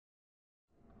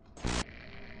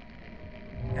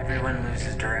Everyone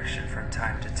loses direction from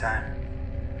time to time.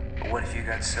 But what if you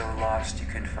got so lost you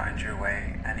couldn't find your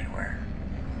way anywhere?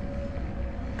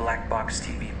 Black Box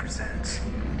TV presents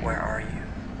Where Are You?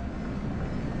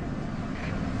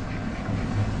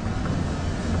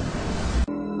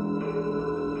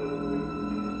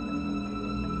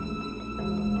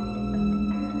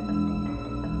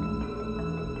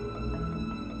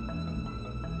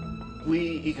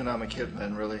 We economic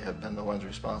hitmen really have been the ones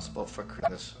responsible for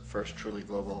creating this first truly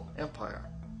global empire.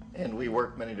 And we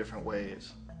work many different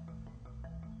ways.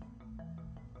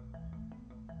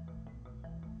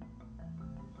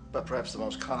 But perhaps the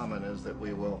most common is that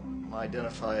we will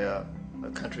identify a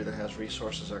country that has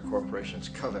resources our corporations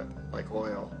covet, like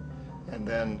oil, and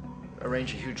then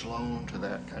arrange a huge loan to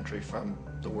that country from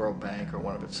the World Bank or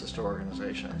one of its sister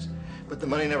organizations. But the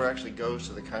money never actually goes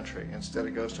to the country. Instead,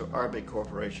 it goes to our big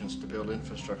corporations to build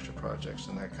infrastructure projects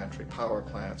in that country, power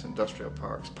plants, industrial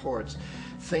parks, ports,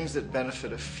 things that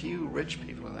benefit a few rich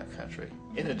people in that country,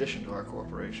 in addition to our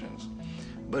corporations,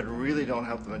 but really don't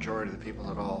help the majority of the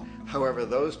people at all. However,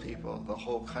 those people, the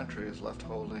whole country is left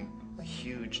holding a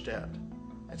huge debt.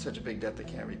 It's such a big debt they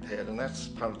can't repay it, and that's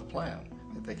part of the plan,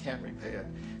 that they can't repay it.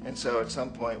 And so at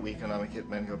some point, we economic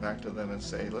hitmen go back to them and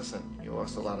say, listen, you owe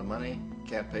us a lot of money,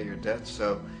 can't pay your debt,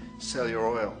 so sell your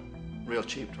oil real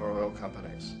cheap to our oil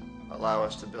companies. Allow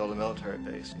us to build a military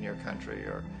base in your country,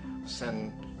 or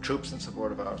send troops in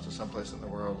support of ours to someplace in the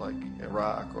world like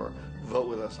Iraq, or vote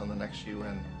with us on the next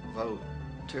UN vote.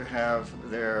 To have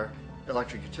their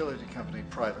electric utility company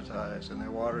privatized and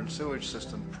their water and sewage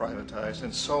system privatized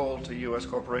and sold to U.S.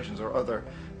 corporations or other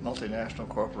multinational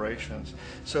corporations.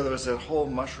 So there was that whole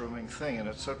mushrooming thing, and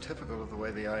it's so typical of the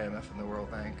way the IMF and the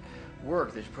World Bank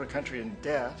work. They put a country in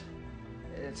debt,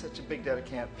 it's such a big debt it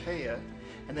can't pay it,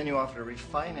 and then you offer to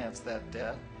refinance that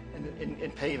debt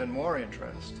and pay even more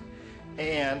interest.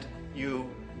 And you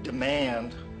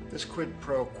demand this quid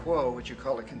pro quo, which you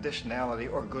call a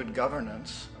conditionality or good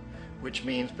governance, which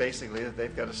means basically that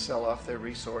they've got to sell off their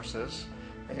resources,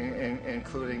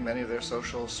 including many of their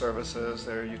social services,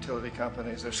 their utility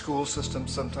companies, their school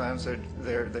systems sometimes,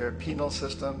 their penal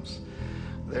systems,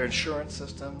 their insurance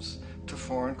systems, to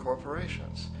foreign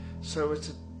corporations. So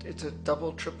it's a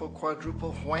double, triple,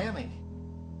 quadruple whammy.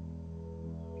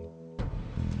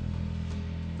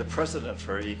 The precedent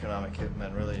for economic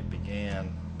hitmen really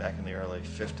began back in the early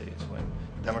 50s when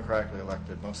democratically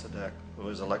elected Mossadegh, who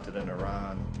was elected in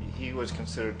Iran. He was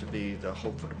considered to be the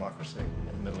hope for democracy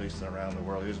in the Middle East and around the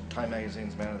world. He was Time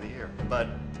Magazine's Man of the Year. But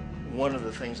one of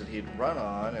the things that he'd run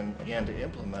on and began to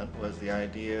implement was the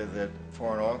idea that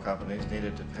foreign oil companies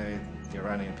needed to pay the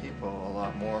Iranian people a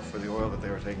lot more for the oil that they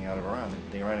were taking out of Iran.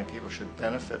 The Iranian people should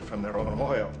benefit from their own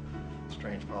oil.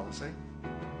 Strange policy.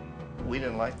 We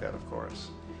didn't like that, of course.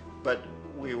 But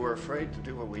we were afraid to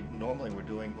do what we normally were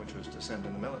doing, which was to send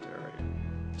in the military.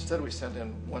 Instead, we sent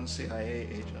in one CIA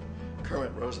agent,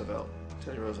 Kermit Roosevelt,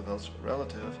 Teddy Roosevelt's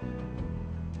relative.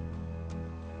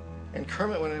 And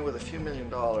Kermit went in with a few $1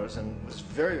 million and was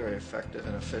very, very effective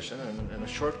and efficient. And in a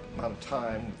short amount of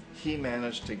time, he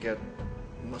managed to get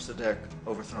Mossadegh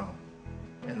overthrown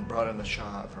and brought in the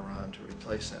Shah of Iran to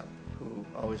replace him, who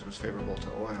always was favorable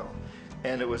to oil.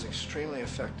 And it was extremely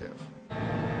effective.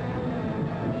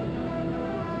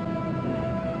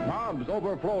 Bombs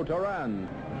overflow Tehran.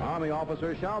 Army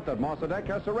officers shout that Mossadegh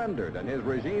has surrendered and his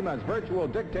regime as virtual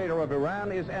dictator of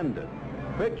Iran is ended.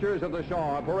 Pictures of the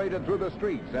Shah are paraded through the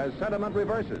streets as sentiment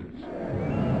reverses.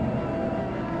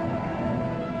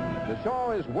 The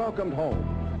Shah is welcomed home.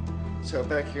 So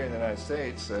back here in the United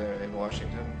States, in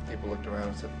Washington, people looked around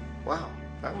and said, wow,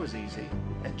 that was easy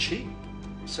and cheap.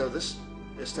 So this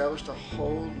established a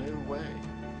whole new way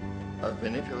of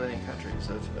manipulating countries,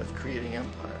 of creating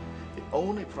empire. The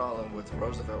only problem with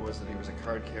Roosevelt was that he was a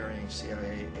card-carrying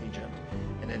CIA agent,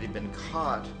 and had he been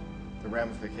caught, the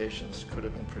ramifications could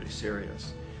have been pretty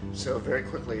serious. So very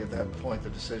quickly at that point, the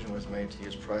decision was made to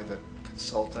use private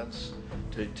consultants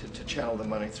to channel the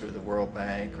money through the World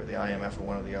Bank or the IMF or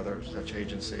one of the other such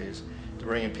agencies, to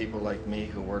bring in people like me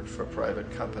who worked for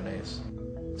private companies,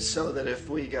 so that if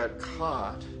we got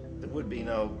caught, there would be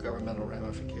no governmental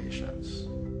ramifications.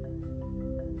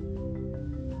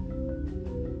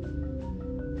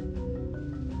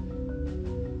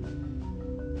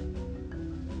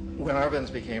 When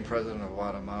Arbenz became president of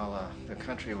Guatemala, the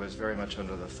country was very much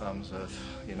under the thumbs of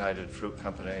United Fruit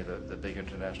Company, the big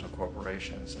international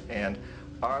corporations. And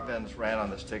Arbenz ran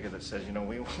on this ticket that says, you know,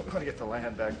 we want to get the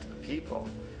land back to the people.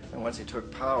 And once he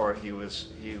took power, he was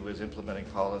implementing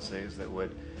policies that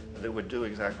would do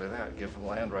exactly that, give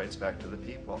land rights back to the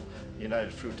people.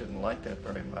 United Fruit didn't like that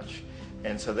very much.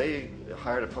 And so they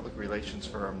hired a public relations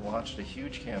firm, launched a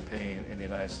huge campaign in the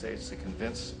United States to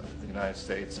convince the United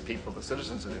States people, the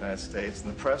citizens of the United States, and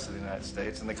the press of the United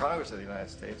States, and the Congress of the United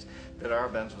States, that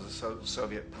Arbenz was a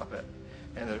Soviet puppet,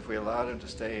 and that if we allowed him to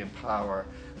stay in power,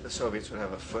 the Soviets would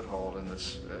have a foothold in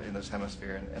this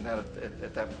hemisphere. And that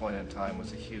at that point in time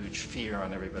was a huge fear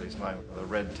on everybody's mind, the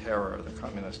Red Terror, the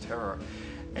Communist Terror.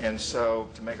 And so,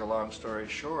 to make a long story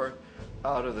short,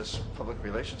 out of this public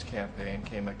relations campaign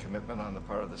came a commitment on the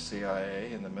part of the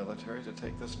CIA and the military to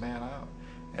take this man out.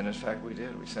 And in fact, we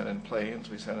did. We sent in planes,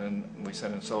 we sent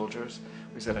in soldiers,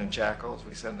 we sent in jackals,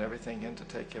 we sent everything in to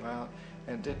take him out,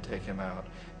 and did take him out.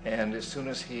 And as soon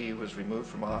as he was removed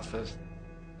from office,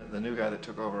 the new guy that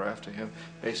took over after him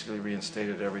basically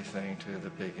reinstated everything to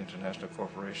the big international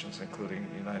corporations, including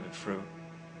United Fruit.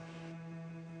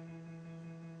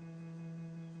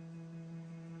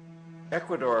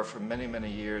 Ecuador for many,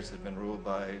 many years had been ruled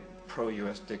by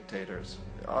pro-U.S. dictators,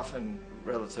 often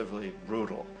relatively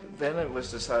brutal. Then it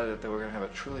was decided that they were going to have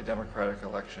a truly democratic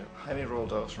election. Jaime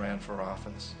Roldos ran for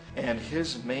office, and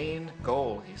his main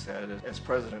goal, he said, as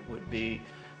president would be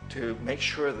to make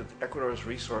sure that Ecuador's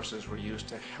resources were used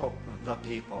to help the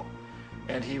people.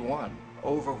 And he won,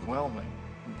 overwhelming,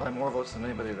 by more votes than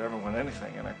anybody had ever won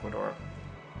anything in Ecuador.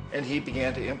 And he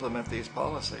began to implement these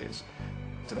policies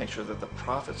to make sure that the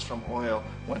profits from oil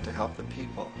went to help the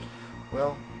people.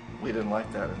 Well, we didn't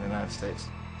like that in the United States.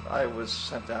 I was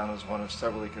sent down as one of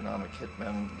several economic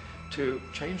hitmen to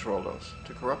change Roldos,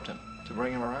 to corrupt him, to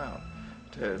bring him around,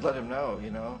 to let him know,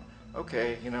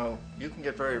 okay, you can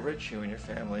get very rich, you and your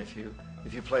family, if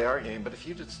you play our game, but if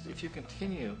you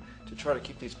continue to try to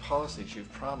keep these policies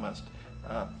you've promised,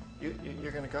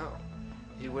 you're going to go.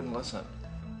 He wouldn't listen.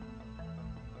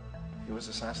 He was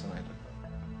assassinated.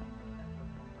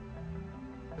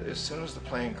 As soon as the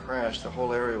plane crashed, the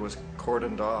whole area was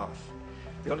cordoned off.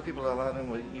 The only people allowed in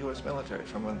were U.S. military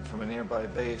from a nearby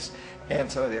base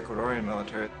and some of the Ecuadorian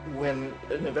military. When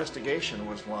an investigation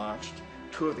was launched,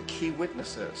 2 of the key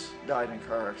witnesses died in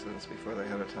car accidents before they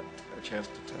had a chance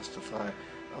to testify.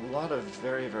 A lot of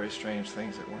very, very strange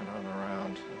things that went on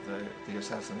around the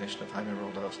assassination of Jaime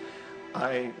Roldos.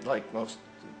 I, like most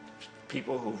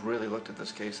people who've really looked at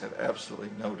this case, have absolutely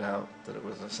no doubt that it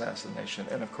was an assassination.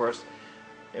 And of course,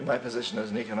 in my position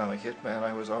as an economic hitman,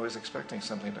 I was always expecting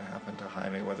something to happen to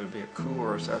Jaime, whether it be a coup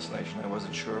or assassination, I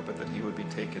wasn't sure, but that he would be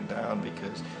taken down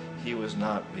because he was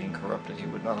not being corrupted. He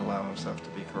would not allow himself to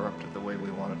be corrupted the way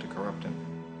we wanted to corrupt him.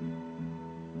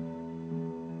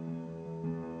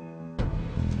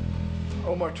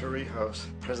 Omar Torrijos,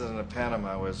 president of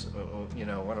Panama, was,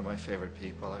 one of my favorite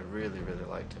people. I really, really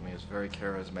liked him. He was very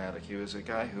charismatic. He was a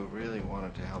guy who really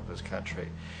wanted to help his country.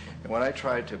 And when I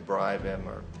tried to bribe him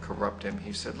or corrupt him,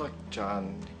 he said, look,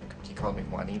 John, he called me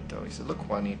Juanito. He said, look,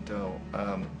 Juanito,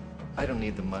 I don't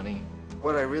need the money.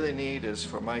 What I really need is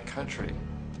for my country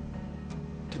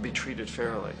to be treated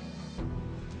fairly.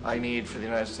 I need for the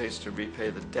United States to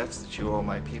repay the debts that you owe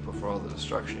my people for all the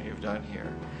destruction you've done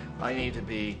here. I need to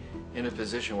be in a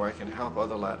position where I can help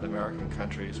other Latin American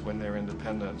countries win their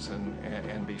independence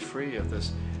and be free of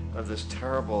this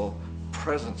terrible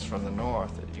presence from the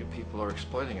north that you people are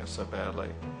exploiting us so badly.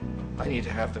 I need to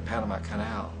have the Panama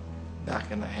Canal back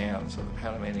in the hands of the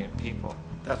Panamanian people.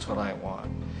 That's what I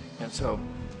want. And so,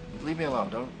 leave me alone.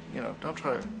 Don't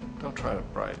try to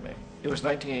bribe me. It was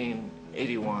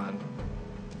 1981,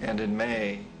 and in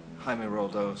May, Jaime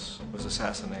Roldos was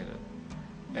assassinated.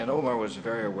 And Omar was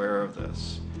very aware of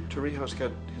this. Torrijos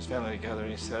got his family together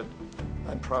and he said,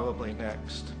 I'm probably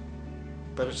next,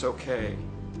 but it's okay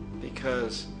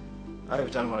because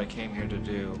I've done what I came here to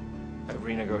do. I've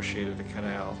renegotiated the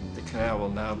canal. The canal will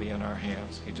now be in our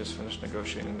hands. He just finished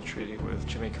negotiating the treaty with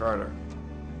Jimmy Carter.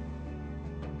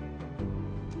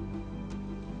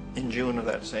 In June of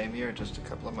that same year, just a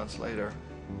couple of months later,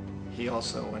 he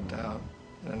also went down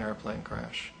in an airplane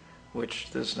crash, which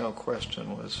there's no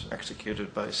question was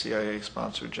executed by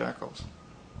CIA-sponsored jackals.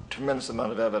 Tremendous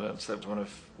amount of evidence that one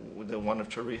of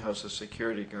Torrijos'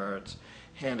 security guards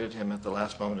handed him at the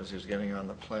last moment as he was getting on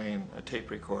the plane a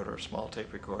tape recorder, a small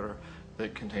tape recorder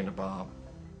that contained a bomb.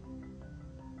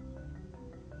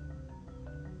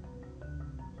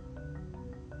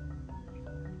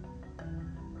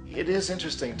 It is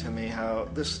interesting to me how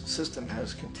this system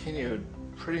has continued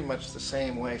pretty much the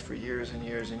same way for years and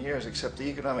years and years, except the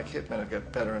economic hitmen have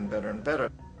got better and better and better.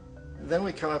 Then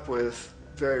we come up with,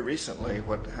 very recently,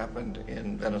 what happened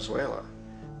in Venezuela.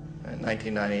 In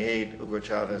 1998, Hugo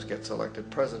Chavez gets elected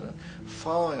president,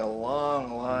 following a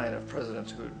long line of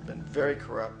presidents who had been very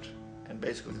corrupt and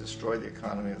basically destroyed the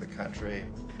economy of the country.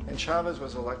 And Chavez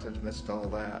was elected amidst all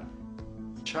that.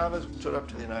 Chavez stood up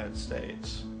to the United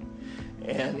States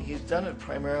And he's done it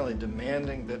primarily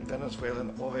demanding that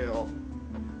Venezuelan oil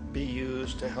be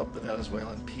used to help the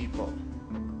Venezuelan people.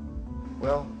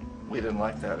 Well, we didn't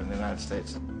like that in the United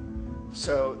States.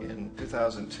 So in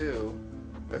 2002,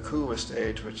 a coup was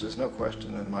staged, which there's no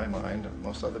question in my mind, and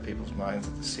most other people's minds,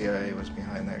 that the CIA was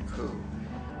behind that coup.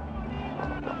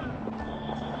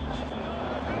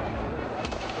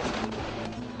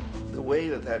 The way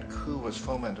that that coup was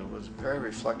fomented was very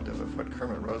reflective of what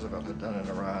Kermit Roosevelt had done in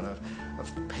Iran, of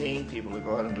paying people to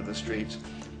go out into the streets,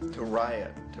 to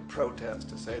riot, to protest,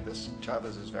 to say this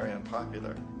Chavez is very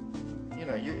unpopular. You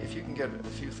know, if you can get a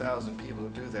few thousand people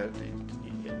to do that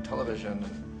in television,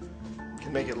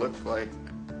 can make it look like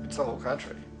it's the whole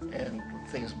country, and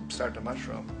things start to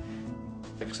mushroom.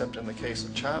 Except in the case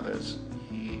of Chavez,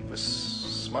 he was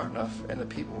smart enough, and the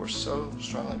people were so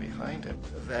strongly behind him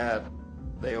that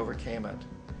they overcame it,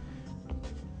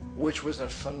 which was a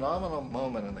phenomenal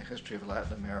moment in the history of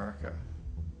Latin America.